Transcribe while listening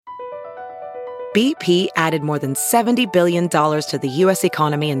BP added more than $70 billion to the U.S.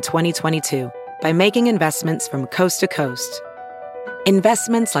 economy in 2022 by making investments from coast to coast.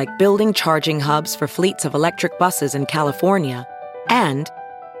 Investments like building charging hubs for fleets of electric buses in California and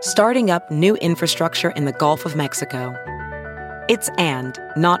starting up new infrastructure in the Gulf of Mexico. It's and,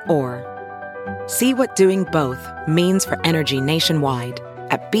 not or. See what doing both means for energy nationwide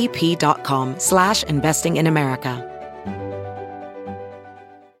at bp.com/investing in America.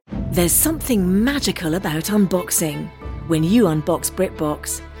 There's something magical about unboxing. When you unbox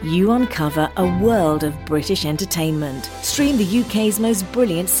BritBox, you uncover a world of British entertainment. Stream the UK's most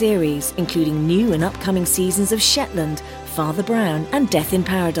brilliant series, including new and upcoming seasons of Shetland, Father Brown and Death in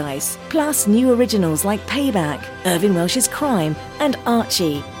Paradise. Plus new originals like Payback, Irving Welsh's Crime and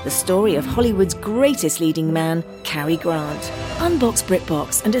Archie, the story of Hollywood's greatest leading man, Cary Grant. Unbox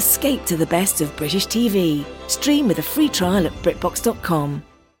BritBox and escape to the best of British TV. Stream with a free trial at BritBox.com.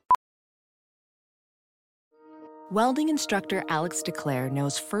 Welding instructor Alex DeClaire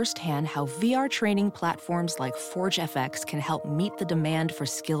knows firsthand how VR training platforms like ForgeFX can help meet the demand for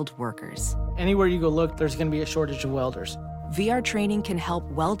skilled workers. Anywhere you go look, there's going to be a shortage of welders. VR training can help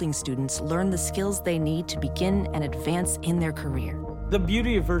welding students learn the skills they need to begin and advance in their career. The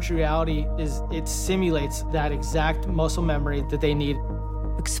beauty of virtual reality is it simulates that exact muscle memory that they need.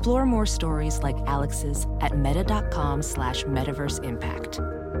 Explore more stories like Alex's at meta.com/metaverseimpact.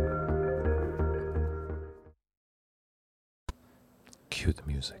 Cue the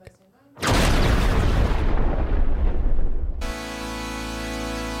music.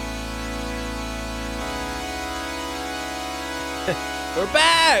 We're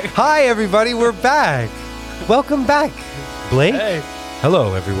back! Hi, everybody. We're back. Welcome back, Blake. Hey.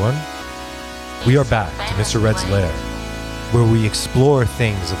 Hello, everyone. We are back to Mr. Red's Lair, where we explore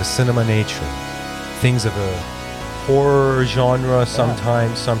things of a cinema nature, things of a horror genre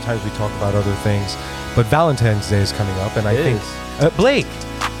sometimes. Sometimes we talk about other things. But Valentine's Day is coming up, and I think... Blake,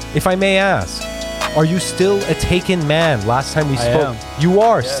 if I may ask, are you still a taken man? Last time we spoke... am. You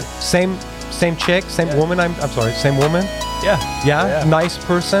are? Yes. Same chick? Same woman? I'm sorry, same woman? Yeah. Yeah? Nice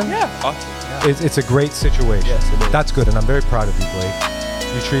person? Yeah. Awesome. Yeah. It's a great situation. Yes, it is. That's good, and I'm very proud of you, Blake.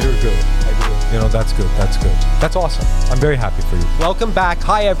 You treat her good. I do. You know, that's good. That's good. That's awesome. I'm very happy for you. Welcome back.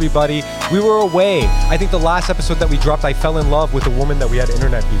 Hi, everybody. We were away. I think the last episode that we dropped, I fell in love with a woman that we had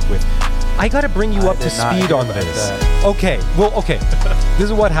internet beef with. I got to bring you up to speed on this. Okay. Well, okay. This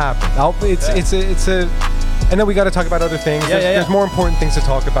is what happened. It's a and then we got to talk about other things. There's more important things to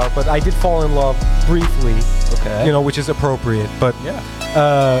talk about, but I did fall in love briefly. Okay. You know, which is appropriate. But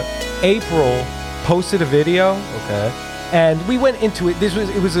April posted a video. Okay. And we went into it.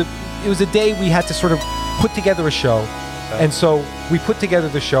 It was a day we had to sort of put together a show. Okay. And so we put together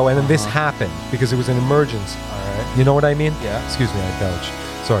the show, and then this happened because it was an emergency. All right. You know what I mean? Yeah. Excuse me, I belched.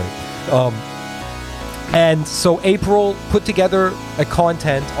 Sorry. And so April put together a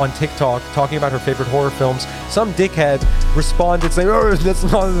content on TikTok talking about her favorite horror films. Some dickhead responded saying, "Oh, that's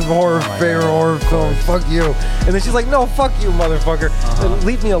not a favorite horror film. Fuck you." And then she's like, "No, fuck you, motherfucker.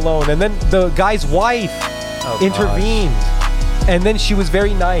 Leave me alone." And then the guy's wife intervened. And then she was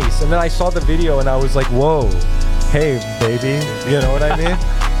very nice. And then I saw the video and I was like, "Whoa, hey, baby." You know what I mean?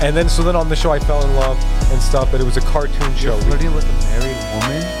 And then so on the show I fell in love and stuff, but it was a cartoon show. You're flirting with a married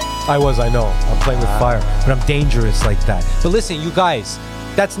woman? I know. I'm playing with fire, but I'm dangerous like that. But listen, you guys,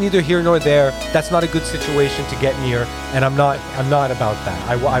 that's neither here nor there. That's not a good situation to get near, and I'm not about that.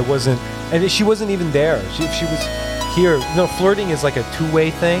 I wasn't, and she wasn't even there. She was here. No, flirting is like a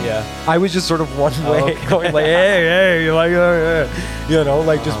two-way thing. Yeah. I was just sort of one way, going like, hey, you're like, you know,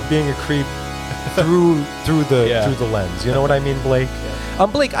 like just being a creep through the lens. You know what I mean, Blake? Yeah.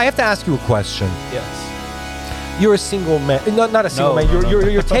 Blake, I have to ask you a question. Yes. You're a single man. Not a single man.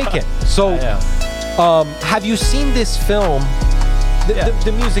 You're taken. So, have you seen this film?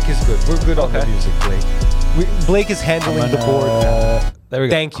 The music is good. We're good on the music, Blake. Blake is handling the board now. There we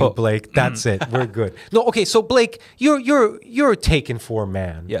go. Thank you, Blake. That's it. We're good. No, okay. So, Blake, you're a taken for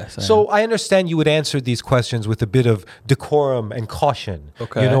man. Yes. I understand you would answer these questions with a bit of decorum and caution.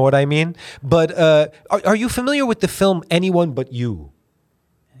 Okay. You know what I mean? But are you familiar with the film Anyone But You?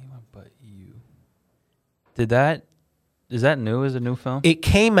 Is that new? Is a new film? It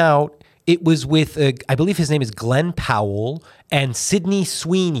came out. It was with, I believe his name is Glenn Powell and Sydney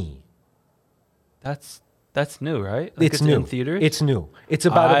Sweeney. That's new, right? Like it's new. In theaters? It's new. It's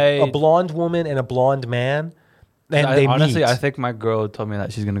about a blonde woman and a blonde man, and they honestly, meet. I think my girl told me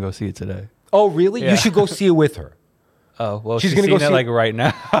that she's gonna go see it today. Oh, really? Yeah. You should go see it with her. Oh, well, she's gonna go see it like right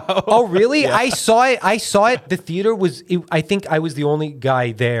now. Oh, really? Yeah. I saw it. The theater was. I think I was the only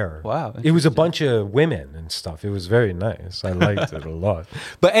guy there. Wow. It was a bunch of women and stuff. It was very nice. I liked it a lot.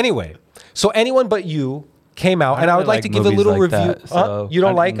 But anyway, So Anyone But You came out, I and I don't would like to give a movies little like review. that, so You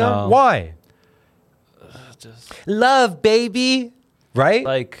don't like no. them? Why? Just Love, baby. Right?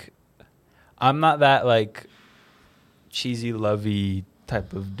 like, I'm not that like cheesy, lovey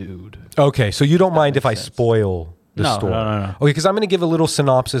type of dude. Okay, so you don't mind if I makes sense. spoil the No, story? no. Okay, because I'm going to give a little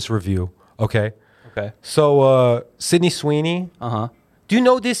synopsis review. Okay. Okay. So Sydney Sweeney. Do you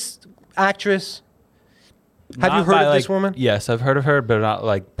know this actress? Have you Not heard by, of this like- woman? Yes, I've heard of her, but not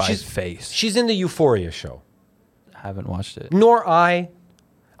like by She's- face. She's in the Euphoria show. Haven't watched it. Nor I.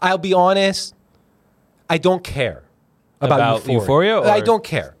 I'll be honest. I don't care about Euphoria, or I don't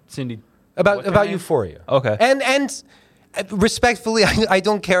care Cindy. about what's her about name? Euphoria. Okay. And respectfully, I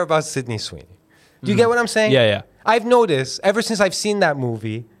don't care about Sydney Sweeney. Do you get what I'm saying? Yeah, yeah. I've noticed ever since I've seen that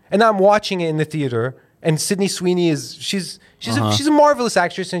movie, and I'm watching it in the theater, and Sydney Sweeney is she's a marvelous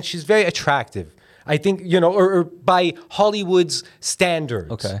actress, and she's very attractive. I think, or by Hollywood's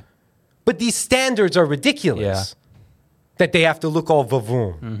standards. Okay. But these standards are ridiculous. Yeah. That they have to look all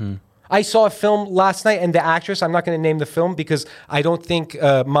vavoon. I saw a film last night, and the actress, I'm not going to name the film because I don't think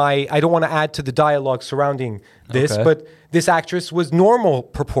I don't want to add to the dialogue surrounding this, Okay. but this actress was normal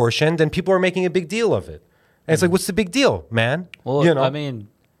proportioned, and people are making a big deal of it. And it's like, what's the big deal, man? Well, I mean,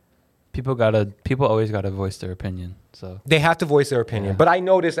 people always gotta voice their opinion. So They have to voice their opinion. But I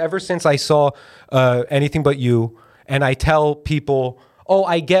noticed ever since I saw Anything But You, and I tell people, oh,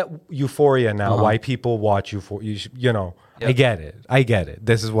 I get Euphoria now, why people watch Euphoria, I get it. I get it.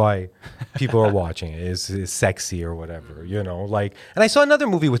 This is why people are watching it. It's sexy or whatever, And I saw another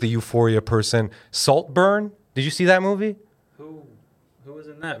movie with a Euphoria person, Saltburn. Did you see that movie? who was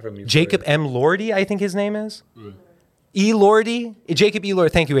in that from you? Jacob M. Lordy, I think his name is. E. Lordy? Jacob E.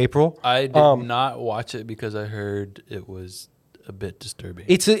 Lordy. Thank you, April. I did not watch it because I heard it was a bit disturbing.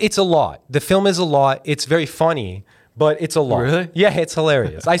 It's a lot. The film is a lot. It's very funny, but it's a lot. Really? Yeah, it's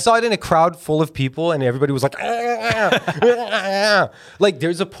hilarious. I saw it in a crowd full of people, and everybody was like, like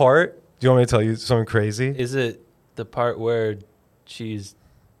there's a part. Do you want me to tell you something crazy? Is it the part where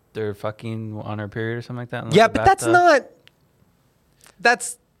they're fucking on her period or something like that? in, like, Yeah, the but that's bathtub?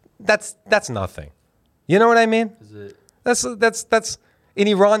 not. That's nothing. You know what I mean? Is it? That's in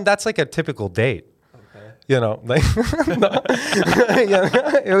Iran. That's like a typical date. Like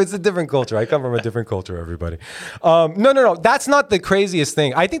it was a different culture. I come from a different culture, everybody. No. That's not the craziest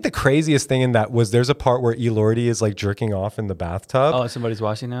thing. I think the craziest thing in that was there's a part where Elordi is like jerking off in the bathtub. Oh, somebody's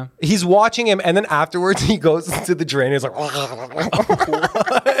watching now? He's watching him, and then afterwards he goes to the drain. And he's like,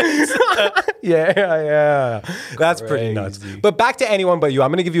 yeah. That's pretty nuts. But back to Anyone But You. I'm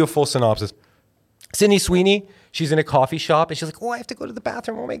going to give you a full synopsis. Sydney Sweeney, she's in a coffee shop, and she's like, oh, I have to go to the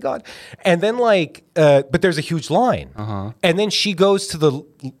bathroom. Oh, my God. And then, but there's a huge line. And then she goes to the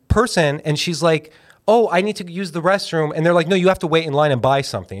person, and she's like, oh, I need to use the restroom. And they're like, no, you have to wait in line and buy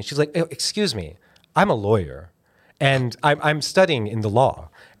something. And she's like, oh, excuse me, I'm a lawyer, and I'm studying in the law,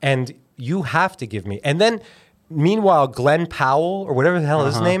 and you have to give me. And then, meanwhile, Glenn Powell, or whatever the hell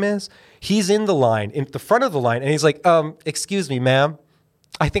his name is, he's in the line, in the front of the line, and he's like, excuse me, ma'am,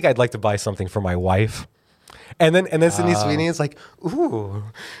 I think I'd like to buy something for my wife. And then Sydney Sweeney is like, ooh,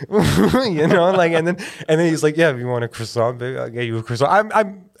 and then he's like, yeah, if you want a croissant, baby, I'll get you a croissant.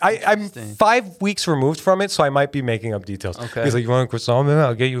 I'm 5 weeks removed from it, so I might be making up details. Okay. He's like, you want a croissant, baby?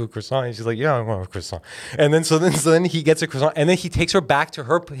 I'll get you a croissant. And she's like, yeah, I want a croissant. And then so then he gets a croissant, and then he takes her back to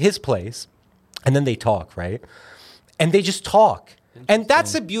his place, and then they talk, right? And they just talk, and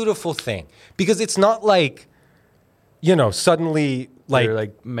that's a beautiful thing because it's not like, suddenly. They're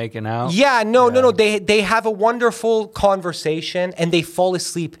like making out? Yeah, no. They have a wonderful conversation, and they fall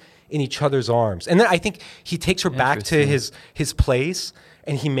asleep in each other's arms. And then I think he takes her back to his place,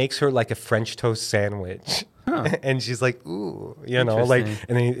 and he makes her like a French toast sandwich. And she's like, ooh, and then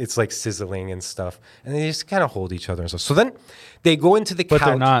it's like sizzling and stuff. And they just kind of hold each other and stuff. So then they go into the couch. But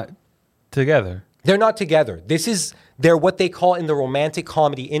they're not together. They're not together. They're what they call in the romantic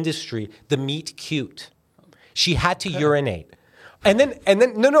comedy industry, the meet cute. She had to urinate. And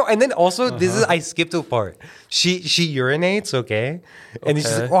then also this is I skipped a part. She urinates, okay? And then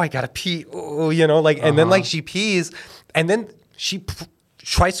she's like, oh, I gotta pee. Oh, and then she pees, and then she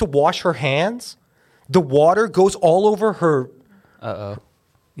tries to wash her hands. The water goes all over her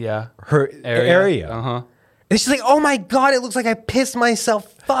Yeah. her area. And she's like, oh my God, it looks like I pissed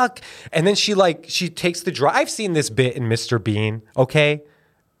myself. Fuck. And then she takes the dry. I've seen this bit in Mr. Bean, okay?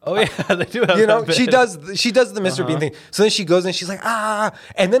 Oh yeah, they do have that bit. she does the Mr. Bean thing. So then she goes and she's like,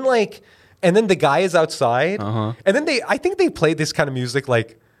 and then the guy is outside. And then I think they play this kind of music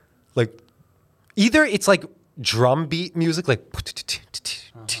like either it's like drum beat music, like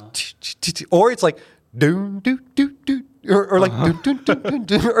or it's like do do do do or like dun, dun, dun, dun,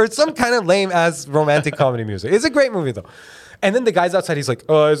 dun, or some kind of lame ass romantic comedy music. It's a great movie though. And then the guy's outside. He's like,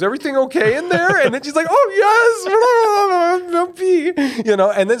 "Is everything okay in there?" And then she's like, "Oh yes, no pee." You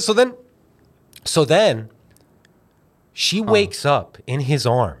know. And then so then, she wakes up in his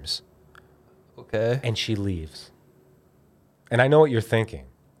arms. Okay. And she leaves. And I know what you're thinking.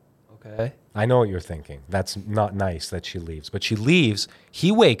 Okay. I know what you're thinking. That's not nice that she leaves. But she leaves.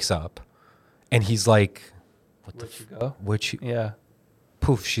 He wakes up, and he's like, Where'd she go? Where'd she? Yeah.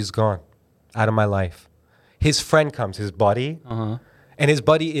 Poof, she's gone. Out of my life. His friend comes, his buddy. Uh-huh. And his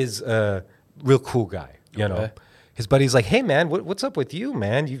buddy is a real cool guy, you know. His buddy's like, "Hey, man, what's up with you,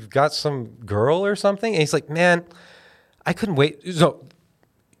 man? You've got some girl or something?" And he's like, "Man, I couldn't wait." So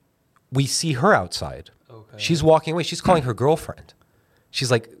we see her outside. Okay. She's walking away. She's calling her girlfriend.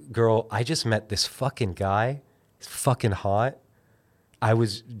 She's like, "Girl, I just met this fucking guy. He's fucking hot. I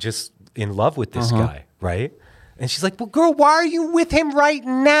was just in love with this guy, right?" And she's like, "Well, girl, why are you with him right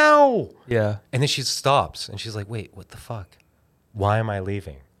now?" Yeah. And then she stops and she's like, "Wait, what the fuck? Why am I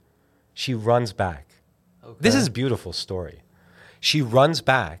leaving?" She runs back. Okay. This is a beautiful story. She runs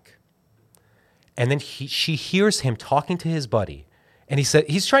back and then she hears him talking to his buddy. And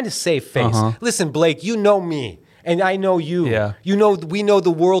he's trying to save face. "Listen, Blake, you know me. And I know you. Yeah. You know, we know the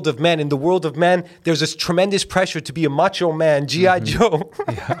world of men. In the world of men, there's this tremendous pressure to be a macho man, G.I. Joe."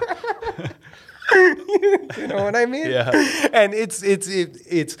 Yeah. You know what I mean? Yeah. And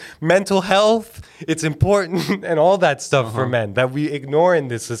it's mental health, it's important, and all that stuff for men that we ignore in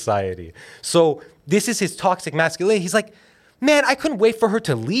this society. So this is his toxic masculinity. He's like, "Man, I couldn't wait for her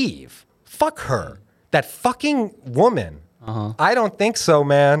to leave. Fuck her. That fucking woman. I don't think so,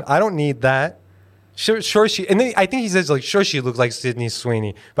 man. I don't need that. Sure she," and then I think he says like, "Sure she looks like Sydney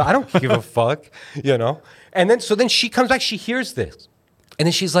Sweeney, but I don't give a fuck," you know? And then she comes back, she hears this. And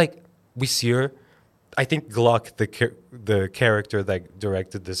then she's like, we see her. I think Gluck, the character that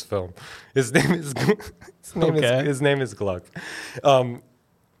directed this film, his name is Gluck.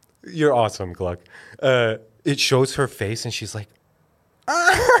 You're awesome, Gluck. It shows her face, and she's like,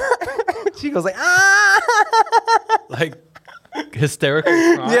 she goes like, like hysterically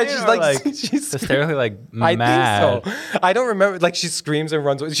crying? Yeah, she's like she's hysterically like I mad. think so. I don't remember. Like she screams and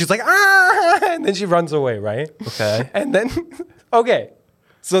runs away. She's like, and then she runs away, right? Okay. And then, okay.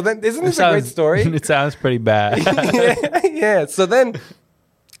 So then, isn't this a great story? It sounds pretty bad. Yeah. So then,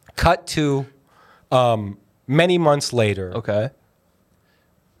 cut to many months later. Okay.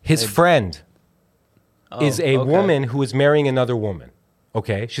 His friend is a woman who is marrying another woman.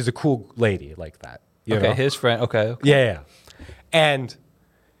 Okay? She's a cool lady like that. You know? His friend. Okay. Yeah. And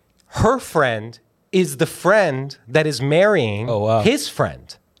her friend is the friend that is marrying his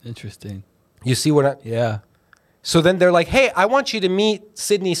friend. Interesting. You see what I... Yeah. So then they're like, "Hey, I want you to meet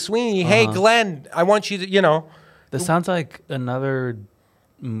Sydney Sweeney. Hey, Glenn, I want you to, you know." That sounds like another,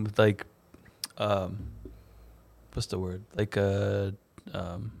 like, what's the word? Like a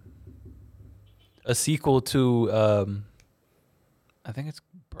sequel to, I think it's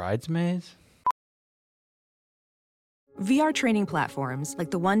Bridesmaids. VR training platforms,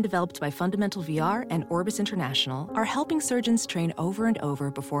 like the one developed by Fundamental VR and Orbis International, are helping surgeons train over and over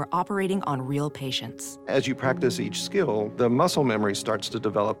before operating on real patients. As you practice each skill, the muscle memory starts to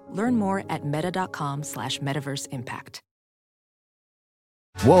develop. Learn more at meta.com/metaverseimpact.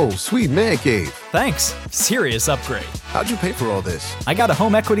 Whoa, sweet man cave. Thanks. Serious upgrade. How'd you pay for all this? I got a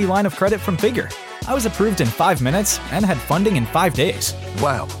home equity line of credit from Figure. I was approved in 5 minutes and had funding in 5 days.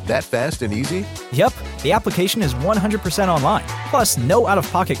 Wow, that fast and easy? Yep, the application is 100% online, plus no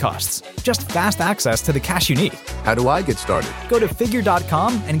out-of-pocket costs. Just fast access to the cash you need. How do I get started? Go to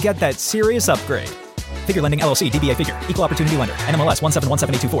figure.com and get that serious upgrade. Figure Lending LLC, DBA Figure, Equal Opportunity Lender, NMLS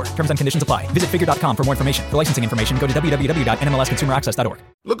 1717824. Terms and conditions apply. Visit figure.com for more information. For licensing information, go to www.nmlsconsumeraccess.org.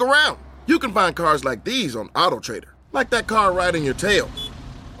 Look around. You can find cars like these on AutoTrader, like that car riding your tail.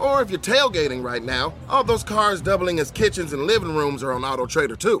 Or if you're tailgating right now, all those cars doubling as kitchens and living rooms are on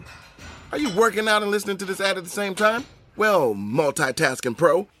AutoTrader too. Are you working out and listening to this ad at the same time? Well, multitasking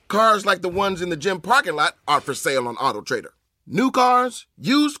pro, cars like the ones in the gym parking lot are for sale on AutoTrader. New cars,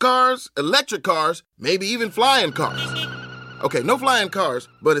 used cars, electric cars, maybe even flying cars. Okay, no flying cars,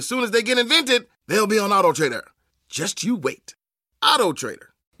 but as soon as they get invented, they'll be on AutoTrader. Just you wait. AutoTrader.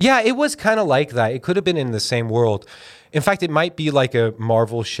 Yeah, it was kind of like that. It could have been in the same world. In fact, it might be like a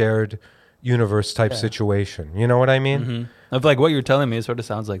Marvel shared universe type situation. You know what I mean? Mm-hmm. Of like what you're telling me, it sort of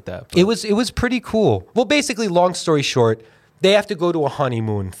sounds like that. But. It was pretty cool. Well, basically, long story short, they have to go to a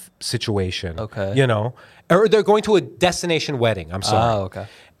honeymoon situation. Okay. You know, or they're going to a destination wedding. I'm sorry. Oh, okay.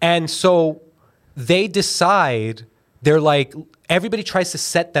 And so they decide, they're like, everybody tries to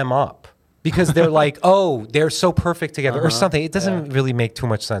set them up because they're like, oh, they're so perfect together or something. It doesn't really make too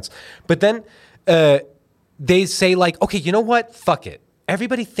much sense. But then they say like, okay, you know what? Fuck it.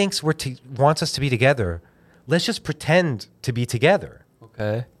 Everybody thinks wants us to be together. Let's just pretend to be together.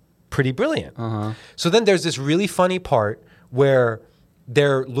 Okay. Pretty brilliant. So then there's this really funny part where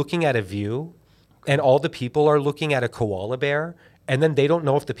they're looking at a view and all the people are looking at a koala bear, and then they don't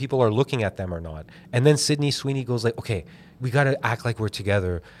know if the people are looking at them or not. And then Sydney Sweeney goes like, okay, we got to act like we're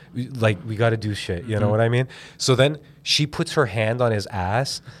together. We got to do shit. You know what I mean? So then she puts her hand on his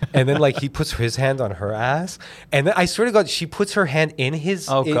ass, and then like he puts his hand on her ass. And then I swear to God, she puts her hand in his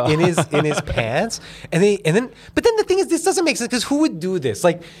in his pants. But then the thing is, this doesn't make sense because who would do this?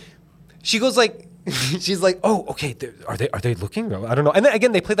 Like, she goes like, she's like, oh, okay, are they looking? I don't know. And then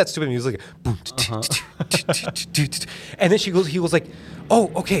again, they play that stupid music, boom, and then he goes like,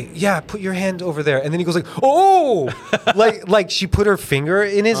 oh, okay, yeah, put your hand over there. And then he goes like, oh, like she put her finger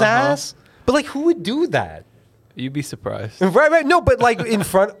in his ass. But like, who would do that? You'd be surprised. Right. No, but like in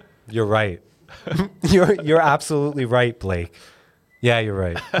front. You're right. You're absolutely right, Blake. Yeah, you're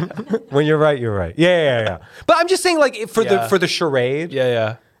right. When you're right, you're right. Yeah. But I'm just saying, like, for the charade.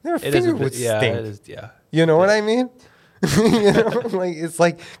 Yeah. Their finger would stink. It is, You know what I mean? You know, like it's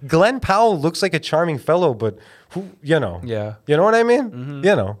like Glenn Powell looks like a charming fellow, but who, you know? Yeah. You know what I mean?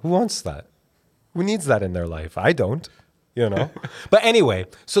 You know, who wants that? Who needs that in their life? I don't. You know. But anyway,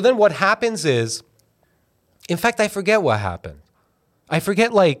 so then what happens is, in fact, I forget what happened. I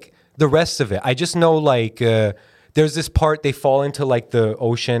forget like the rest of it. I just know like there's this part they fall into like the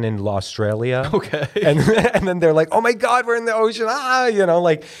ocean in Australia. Okay. And then they're like, oh my God, we're in the ocean. You know,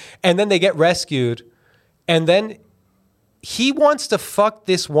 like, and then they get rescued. And then he wants to fuck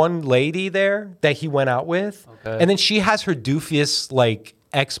this one lady there that he went out with. Okay. And then she has her doofiest like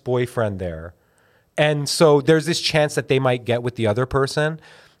ex-boyfriend there. And so there's this chance that they might get with the other person.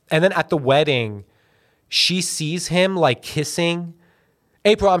 And then at the wedding, she sees him like kissing.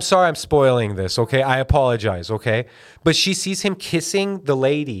 April, I'm sorry I'm spoiling this, okay? I apologize, okay? But she sees him kissing the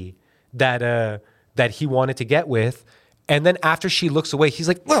lady that he wanted to get with. And then after she looks away, he's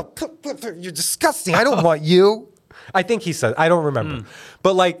like, look, you're disgusting. I don't want you. I think he said, I don't remember.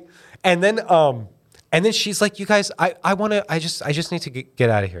 But like, and then she's like, you guys, I just need to get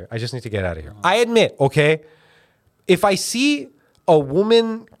out of here. I just need to get out of here. I admit, okay, if I see a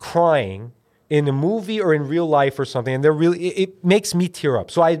woman crying in a movie or in real life or something, and it makes me tear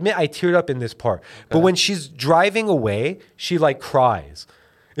up. So I admit I teared up in this part. Okay. But when she's driving away, she like cries.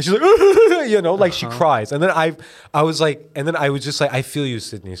 And she's like, you know, like she cries. And then I was just like, I feel you,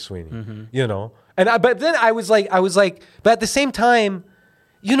 Sydney Sweeney, you know? But then I was like, but at the same time,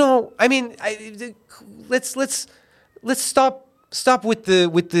 you know, I mean, let's stop with the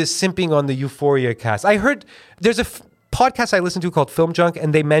simping on the Euphoria cast. I heard there's a podcast I listen to called Film Junk,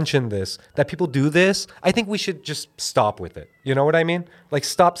 and they mentioned this, that people do this. I think we should just stop with it. You know what I mean? Like,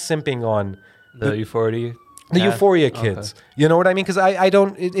 stop simping on the Euphoria. The Euphoria kids. Okay. You know what I mean? Because I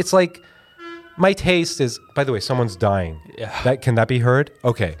don't. It's like my taste is. By the way, someone's dying. Yeah. Can that be heard?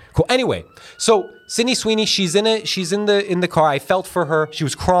 Okay. Cool. Anyway, so Sydney Sweeney, she's in the car. I felt for her. She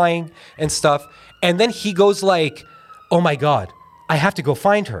was crying and stuff. And then he goes like, "Oh my God, I have to go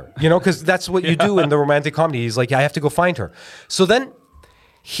find her," you know, because that's what you do in the romantic comedy. He's like, I have to go find her. So then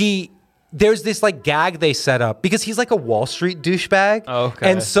there's this like gag they set up because he's like a Wall Street douchebag.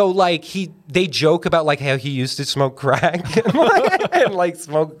 Okay. And so like they joke about like how he used to smoke crack and like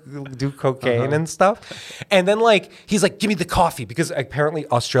do cocaine and stuff. And then like he's like, give me the coffee, because apparently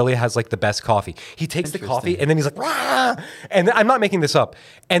Australia has like the best coffee. He takes the coffee and then he's like, rah! And then, I'm not making this up.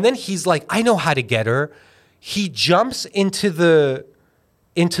 And then he's like, I know how to get her. He jumps into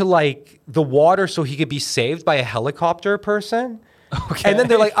like the water so he could be saved by a helicopter person. Okay. And then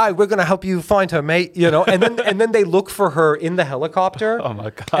they're like, all right, we're going to help you find her, mate. You know, and then they look for her in the helicopter. Oh my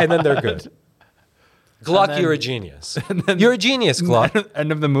God. And then they're good. Gluck, you're a genius. You're a genius, Gluck.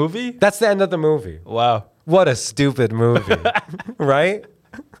 End of the movie? That's the end of the movie. Wow. What a stupid movie. Right?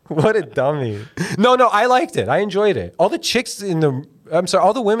 What a dummy. No, I liked it. I enjoyed it. All the chicks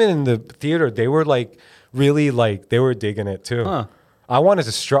all the women in the theater, they were like, really like, they were digging it too. Huh. I wanted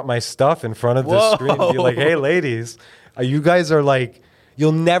to strut my stuff in front of the screen and be like, hey, ladies, you guys are like,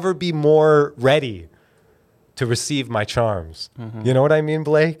 you'll never be more ready to receive my charms. Mm-hmm. You know what I mean,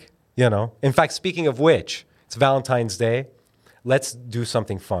 Blake? You know? In fact, speaking of which, it's Valentine's Day. Let's do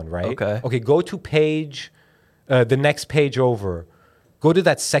something fun, right? Okay, go to the next page over. Go to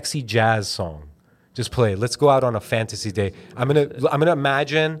that sexy jazz song. Just play it. Let's go out on a fantasy date. I'm gonna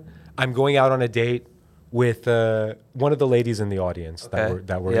imagine I'm going out on a date with one of the ladies in the audience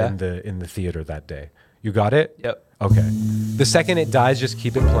that were in the theater that day. You got it? Yep. Okay. The second it dies, just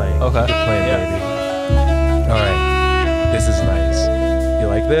keep it playing. Okay. Keep it playing, baby. All right. This is nice. You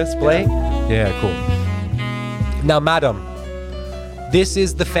like this, Blake? Yeah, cool. Now, madam, this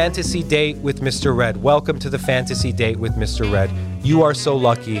is the fantasy date with Mr. Red. Welcome to the fantasy date with Mr. Red. You are so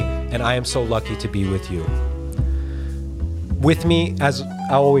lucky, and I am so lucky to be with you. With me, as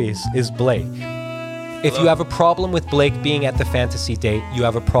always, is Blake. If you have a problem with Blake being at the fantasy date, you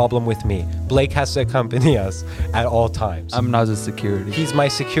have a problem with me. Blake has to accompany us at all times. I'm not his security. He's my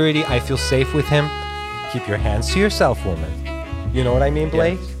security. I feel safe with him. Keep your hands to yourself, woman. You know what I mean,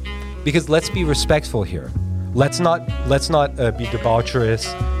 Blake? Yes. Because let's be respectful here. Let's not be debaucherous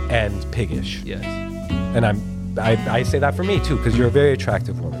and piggish. Yes. And I say that for me too, because you're a very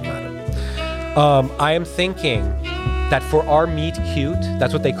attractive woman, madam. I am thinking that for our meet cute,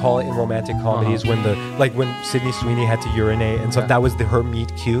 that's what they call it in romantic comedies, when when Sydney Sweeney had to urinate and stuff, that was her meet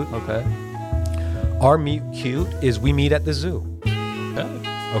cute. Okay. Our meet cute is we meet at the zoo.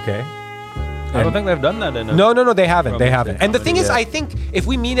 Okay. I don't think they've done that in a No, they haven't. They haven't. And the thing is, yeah. I think if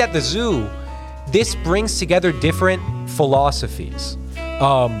we meet at the zoo, this brings together different philosophies.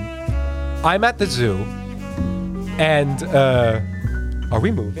 I'm at the zoo, and are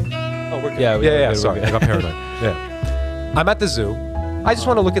we moving? Oh, we're good. Yeah. Sorry, I got paranoid. Yeah. I'm at the zoo. I just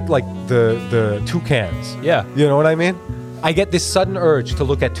want to look at like the toucans. Yeah. You know what I mean? I get this sudden urge to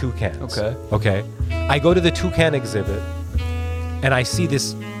look at toucans. Okay. I go to the toucan exhibit, and I see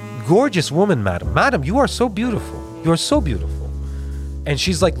this gorgeous woman, madam. Madam, you are so beautiful. You are so beautiful. And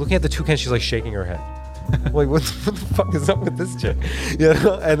she's like looking at the toucan. She's like shaking her head. I'm like, what the fuck is up with this chick? You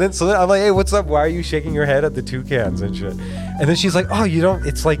know? And then I'm like, hey, what's up? Why are you shaking your head at the toucans and shit? And then she's like, oh, you don't,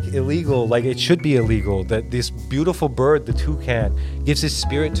 it's like illegal. Like it should be illegal that this beautiful bird, the toucan, gives his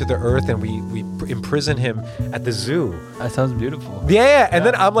spirit to the earth, and we imprison him at the zoo. That sounds beautiful. Yeah. And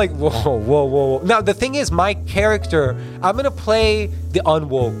then I'm like, whoa. Now the thing is, my character, I'm gonna play the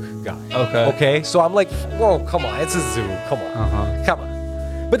unwoke guy. Okay. So I'm like, whoa, come on, it's a zoo. Come on. Come on.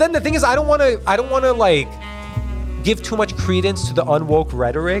 But then the thing is, I don't want to like give too much credence to the unwoke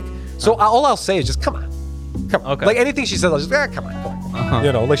rhetoric. So all I'll say is just come on. Okay. Like anything she says, I'll just come on.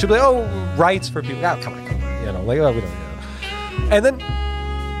 You know, like she'll be like, oh, rights for people. Come on. You know, like we don't. And then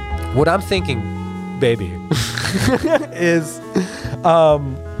what I'm thinking, baby, is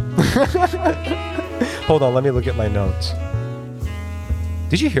hold on, let me look at my notes.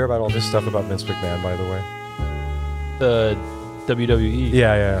 Did you hear about all this stuff about Vince McMahon, by the way? The WWE.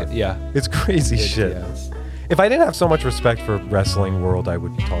 Yeah. It's crazy shit. Yeah. If I didn't have so much respect for wrestling world, I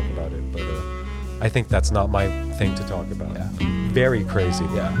would talk about it. But I think that's not my thing to talk about. Yeah. Very crazy.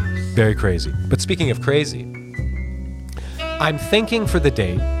 Yeah. Very crazy. But speaking of crazy, I'm thinking for the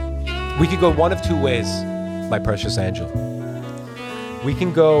date, we could go one of two ways, my precious angel. We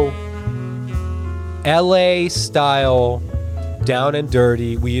can go LA style, down and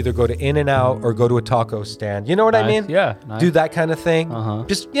dirty. We either go to In-N-Out or go to a taco stand. You know what I mean? Yeah. Nice. Do that kind of thing.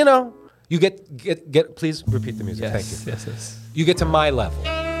 Just, you know, you get. Please repeat the music. Yes, Thank you. Yes. You get to my level.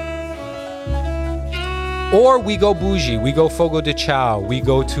 Or we go bougie. We go Fogo de Chao. We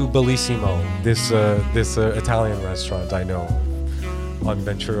go to Bellissimo, this Italian restaurant I know on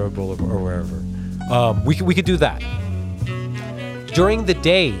Ventura Boulevard or wherever. We could do that. During the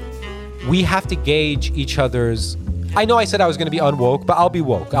day, we have to gauge each other's. I know I said I was going to be unwoke, but I'll be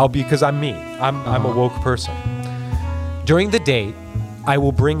woke. Because I'm me. I'm a woke person. During the date, I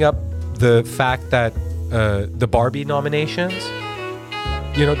will bring up the fact that the Barbie nominations.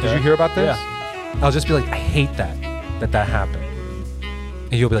 You know, did you hear about this? Yeah. I'll just be like, I hate that happened.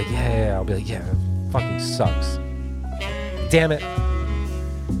 And you'll be like, yeah. I'll be like, yeah, it fucking sucks. Damn it.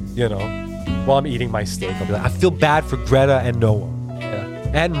 You know, while I'm eating my steak, I'll be like, I feel bad for Greta and Noah. Yeah.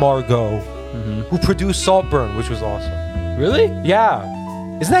 And Margot. Who produced Saltburn, which was awesome. Really? Yeah.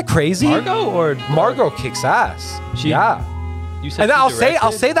 Isn't that crazy? Margot kicks ass. Yeah. You said and I'll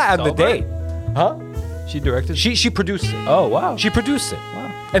say that on the date. Huh? She directed? She produced it. Oh, wow. She produced it. Wow.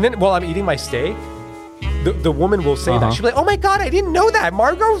 And then while I'm eating my steak, the woman will say that. She'll be like, oh my God, I didn't know that.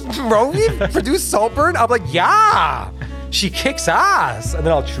 Margot Robbie produced Saltburn? I'm like, yeah. She kicks ass. And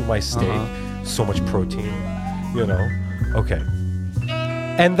then I'll chew my steak. So much protein, you know? Okay.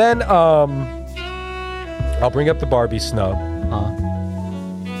 And then I'll bring up the Barbie snub.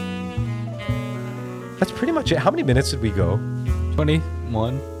 That's pretty much it. How many minutes did we go?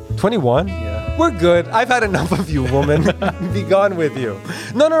 21. 21? Yeah. We're good. I've had enough of you, woman. Be gone with you.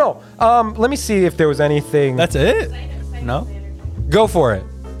 No. Let me see if there was anything. That's it? No? Go for it.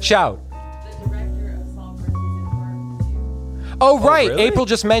 Shout. Oh, right. Really? April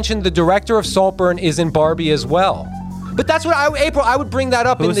just mentioned the director of Saltburn is in Barbie as well. But that's what April, I would bring that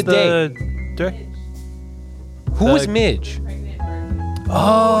up in the day. Who was Midge?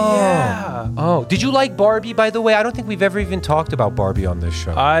 Oh yeah. Oh, did you like Barbie? By the way, I don't think we've ever even talked about Barbie on this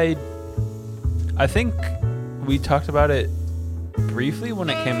show. I think we talked about it briefly when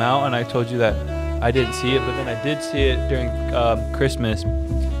it came out, and I told you that I didn't see it, but then I did see it during Christmas,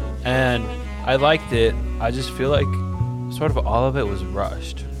 and I liked it. I just feel like sort of all of it was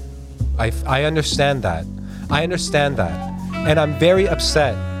rushed. I understand that. I understand that. And I'm very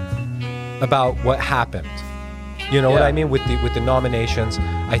upset about what happened. You know what I mean? With the nominations,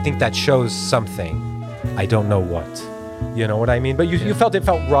 I think that shows something. I don't know what. You know what I mean? But you felt it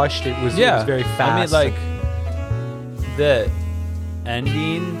felt rushed. It was very fast. I mean, like, the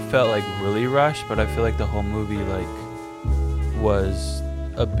ending felt like really rushed, but I feel like the whole movie like was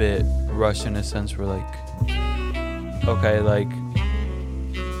a bit rushed in a sense where like, okay, like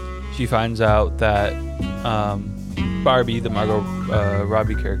she finds out that Barbie, the Margot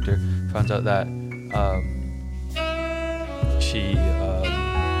Robbie character, finds out that she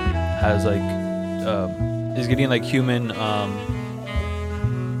has like is getting like human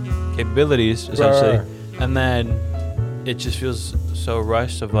capabilities essentially, and then it just feels so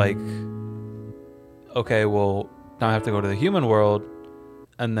rushed of like, okay, well now I have to go to the human world,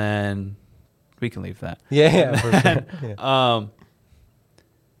 and then we can leave that. Yeah, for sure. Yeah.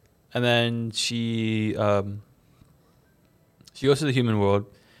 And then she goes to the human world,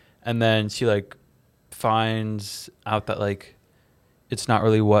 and then she like finds out that like it's not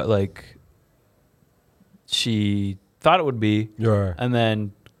really what like she thought it would be. Yeah. And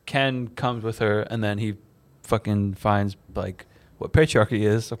then Ken comes with her, and then he fucking finds like what patriarchy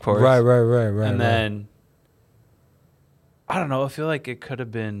is, of course. Right. And then I don't know. I feel like it could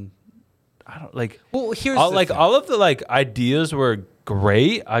have been. I don't like. Well, here's all, the like thing. all of the like ideas were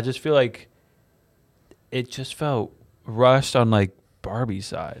great. I just feel like it just felt rushed on like Barbie's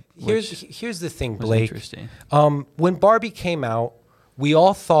side. Here's the thing, Blake. Interesting. When Barbie came out, we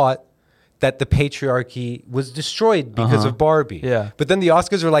all thought that the patriarchy was destroyed because of Barbie. Yeah. But then the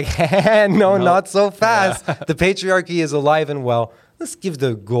Oscars were like, no, not so fast. Yeah. The patriarchy is alive and well. Let's give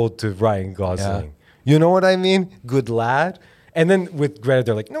the gold to Ryan Gosling. Yeah. You know what I mean? Good lad. And then with Greta,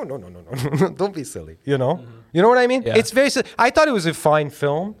 they're like, no, don't be silly. You know? Mm-hmm. You know what I mean? Yeah. It's very silly. I thought it was a fine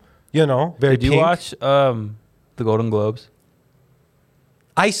film. You know, very Did you watch the Golden Globes?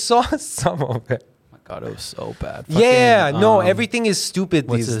 I saw some of it. Oh my God, it was so bad. Everything is stupid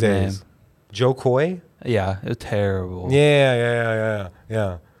what's these his days. Name? Joe Coy? Yeah, it was terrible. Yeah.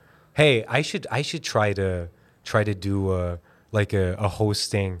 Hey, I should try to do a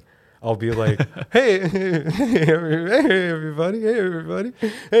hosting. I'll be like, hey everybody,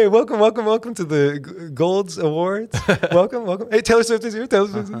 hey, welcome to the Golds Awards. welcome. Hey, Taylor Swift is here.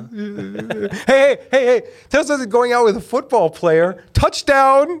 Hey, Taylor Swift is going out with a football player.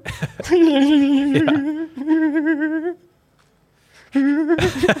 Touchdown.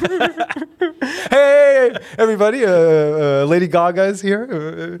 Hey, everybody! Lady Gaga is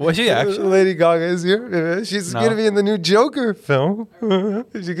here. Was she actually? Lady Gaga is here. She's gonna be in the new Joker film.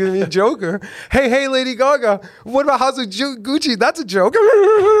 She's gonna be a Joker. Hey, Lady Gaga! What about House of Gucci? That's a Joker.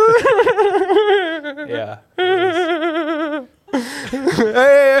 Yeah.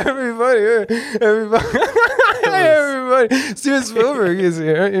 Hey, everybody! Hey, everybody! Steven Spielberg is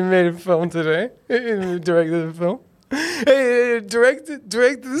here. He made a film today. He directed the film. Hey, direct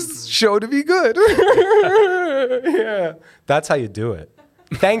this show to be good. Yeah, that's how you do it.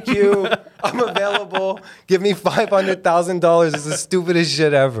 Thank you. I'm available. Give me $500,000. It's the stupidest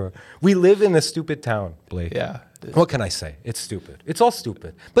shit ever. We live in a stupid town, Blake. Yeah. What can I say? It's stupid. It's all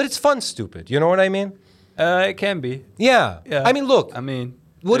stupid, but it's fun stupid. You know what I mean? It can be. Yeah. I mean, look. I mean,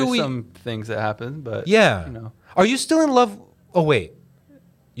 what there's do we? Some things that happen, but yeah. You know. Are you still in love? Oh wait.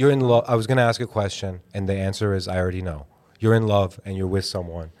 You're in love. I was going to ask a question, and the answer is I already know. You're in love, and you're with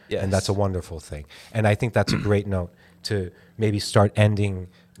someone, and that's a wonderful thing. And I think that's a great note to maybe start ending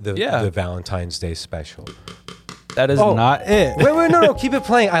the Valentine's Day special. That is not it. Wait, no, keep it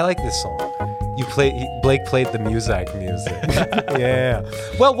playing. I like this song. Blake played the music. Yeah.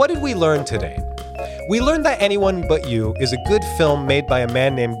 Well, what did we learn today? We learned that Anyone But You is a good film made by a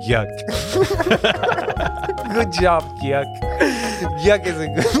man named Yuck. Good job, Yuck. Yuck is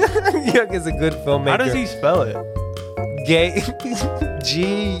a good filmmaker. How does he spell it? G-Y-U-C-K.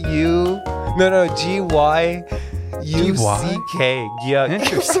 Yuck.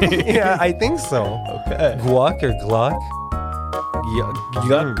 Interesting. Yeah, I think so. Okay. Guac or Gluck.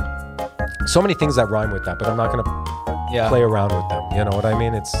 Yuck. So many things that rhyme with that, but I'm not gonna play around with them. You know what I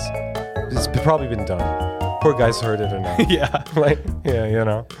mean? It's probably been done. Poor guy's heard it enough. Yeah. You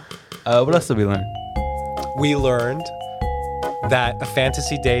know. What else did we learn? We learned that a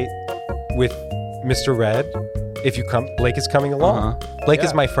fantasy date with Mr. Red if you come, Blake is coming along. Blake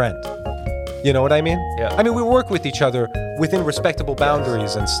is my friend. You know what I mean? Yeah. I mean, we work with each other within respectable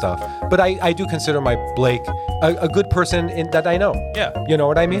boundaries and stuff. But I do consider my Blake a good person that I know. Yeah. You know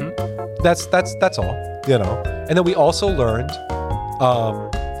what I mean? That's all. You know. And then we also learned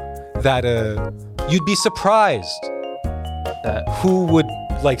that you'd be surprised That who would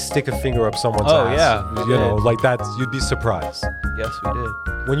like stick a finger up someone's ass. yeah, we You know, did. like that. You'd be surprised. yes, we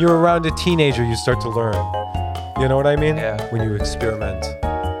did. When you're around a teenager, you start to learn. You know what I mean? Yeah. When you experiment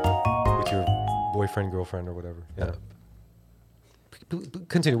with your boyfriend, girlfriend, or whatever. Yeah.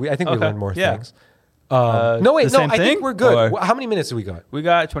 Continue. I think we learned more things. No, wait, the no, same I think thing? we're good. Or- How many minutes do we got? We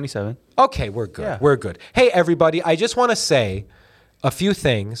got 27. Okay, we're good. Yeah. We're good. Hey, everybody, I just want to say a few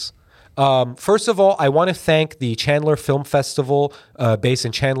things. First of all, I want to thank the Chandler Film Festival based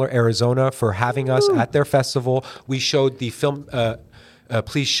in Chandler, Arizona, for having us at their festival. We showed the film.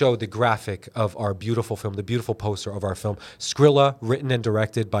 Please show the graphic of our beautiful film, the beautiful poster of our film, Skrilla, written and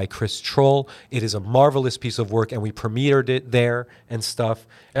directed by Chris Troll. It is a marvelous piece of work, and we premiered it there and stuff.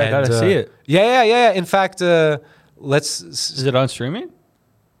 Yeah, I gotta see it. Yeah. In fact, let's... Is it on streaming?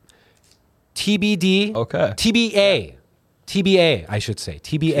 TBD. Okay. TBA, I should say.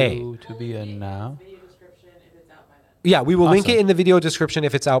 TBA. To be a now. Yeah, we will link it in the video description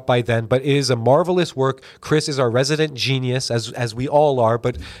if it's out by then, but it is a marvelous work. Chris is our resident genius, as we all are,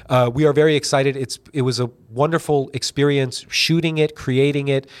 but we are very excited. It was a wonderful experience shooting it, creating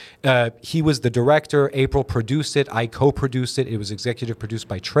it. He was the director. April produced it. I co-produced it. It was executive produced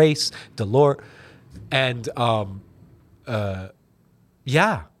by Trace, Delort, and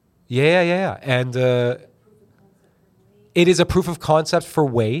yeah. And it is a proof of concept for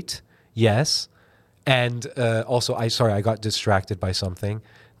Wait, yes. And also, I got distracted by something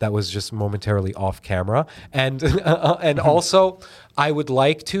that was just momentarily off camera. And also, I would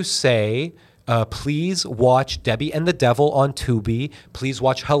like to say, please watch Debbie and the Devil on Tubi. Please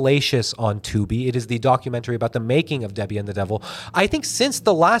watch Hellacious on Tubi. It is the documentary about the making of Debbie and the Devil. I think since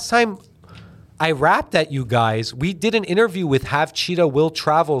the last time I rapped at you guys, we did an interview with Have Cheetah Will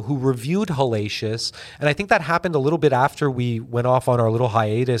Travel, who reviewed Hellacious. And I think that happened a little bit after we went off on our little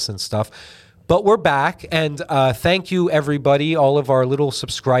hiatus and stuff. But we're back, and thank you, everybody, all of our little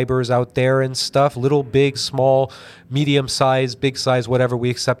subscribers out there and stuff, little, big, small, medium size, big size, whatever. We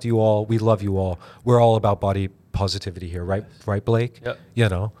accept you all. We love you all. We're all about body positivity here, right? Right, Blake? Yep. You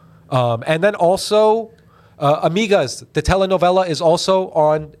know. And then also, Amigas, the telenovela is also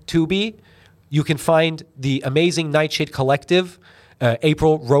on Tubi. You can find the amazing Nightshade Collective.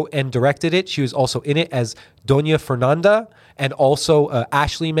 April wrote and directed it. She was also in it as Doña Fernanda, and also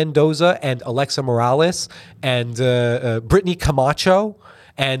Ashley Mendoza and Alexa Morales and Brittany Camacho,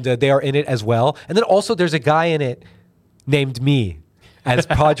 and they are in it as well. And then also there's a guy in it named me as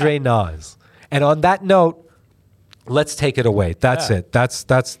Padre Nas. And on that note, let's take it away. That's it. That's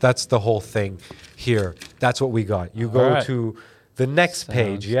the whole thing here. That's what we got. You go to the next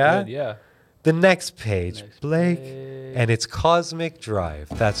page, yeah? Good, yeah. The next page, Blake, and it's Cosmic Drive.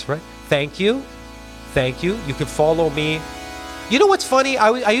 That's right. Thank you. You can follow me. You know what's funny?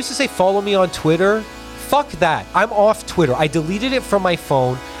 I used to say follow me on Twitter. Fuck that. I'm off Twitter. I deleted it from my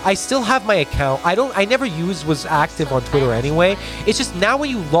phone. I still have my account. I never was active on Twitter anyway. It's just now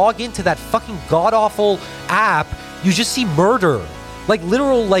when you log into that fucking god-awful app, you just see murder. Like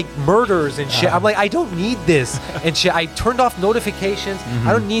literal murders and shit. I'm like, I don't need this and shit. I turned off notifications.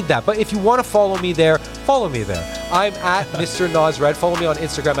 I don't need that. But if you want to follow me there, follow me there. I'm at Mr. Nasred. Follow me on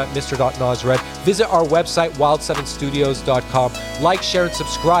Instagram at Mr.Nasred. Visit our website, wild7studios.com. Like, share, and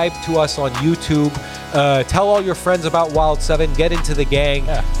subscribe to us on YouTube. Tell all your friends about Wild 7. Get into the gang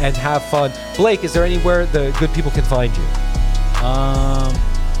and have fun. Blake, is there anywhere the good people can find you?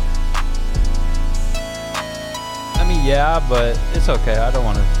 Yeah, but it's okay. I don't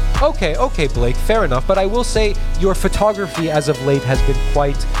want to. Okay, Blake. Fair enough. But I will say your photography as of late has been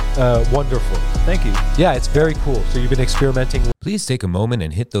quite wonderful. Thank you. Yeah, it's very cool. So you've been experimenting with... Please take a moment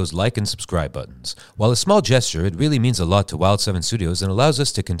and hit those like and subscribe buttons. While a small gesture, it really means a lot to Wild 7 Studios and allows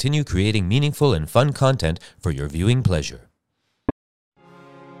us to continue creating meaningful and fun content for your viewing pleasure.